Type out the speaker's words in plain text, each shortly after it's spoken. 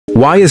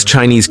Why is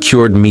Chinese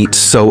cured meat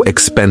so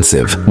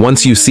expensive?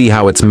 Once you see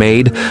how it's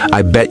made,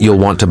 I bet you'll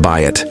want to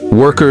buy it.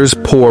 Workers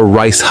pour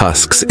rice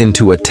husks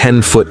into a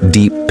 10-foot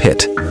deep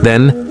pit.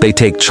 Then, they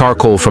take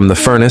charcoal from the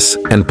furnace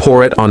and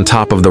pour it on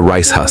top of the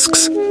rice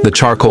husks. The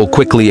charcoal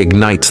quickly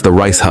ignites the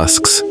rice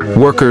husks.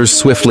 Workers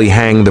swiftly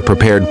hang the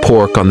prepared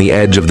pork on the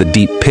edge of the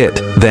deep pit,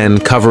 then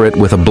cover it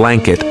with a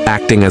blanket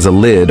acting as a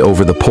lid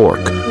over the pork.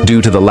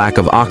 Due to the lack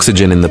of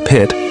oxygen in the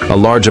pit, a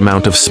large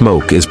amount of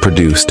smoke is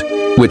produced,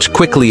 which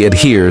quickly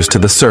adheres to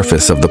the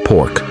surface of the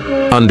pork.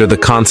 Under the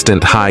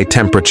constant high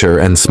temperature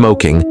and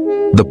smoking,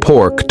 the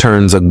pork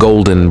turns a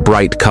golden,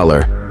 bright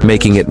color,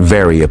 making it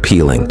very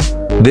appealing.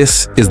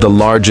 This is the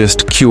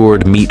largest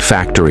cured meat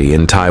factory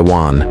in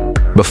Taiwan.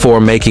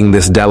 Before making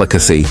this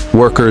delicacy,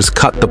 workers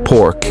cut the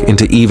pork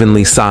into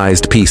evenly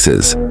sized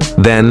pieces.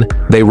 Then,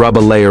 they rub a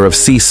layer of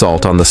sea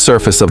salt on the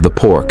surface of the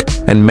pork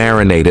and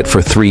marinate it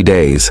for 3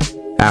 days.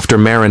 After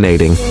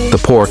marinating, the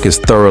pork is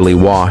thoroughly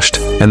washed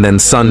and then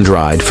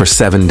sun-dried for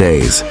 7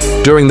 days.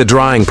 During the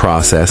drying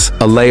process,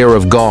 a layer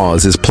of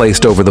gauze is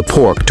placed over the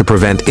pork to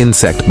prevent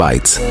insect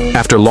bites.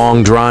 After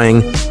long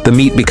drying, the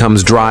meat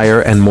becomes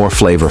drier and more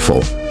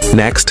flavorful.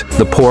 Next,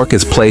 the pork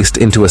is placed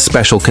into a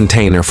special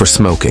container for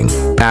smoking.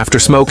 After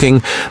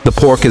smoking, the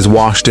pork is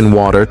washed in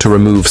water to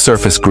remove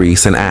surface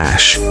grease and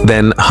ash,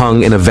 then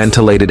hung in a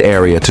ventilated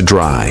area to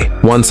dry.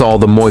 Once all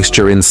the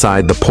moisture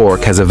inside the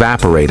pork has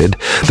evaporated,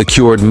 the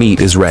cured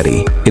meat is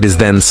ready. It is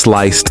then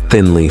sliced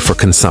thinly for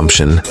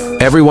consumption.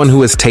 Everyone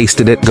who has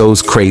tasted it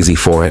goes crazy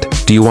for it.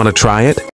 Do you want to try it?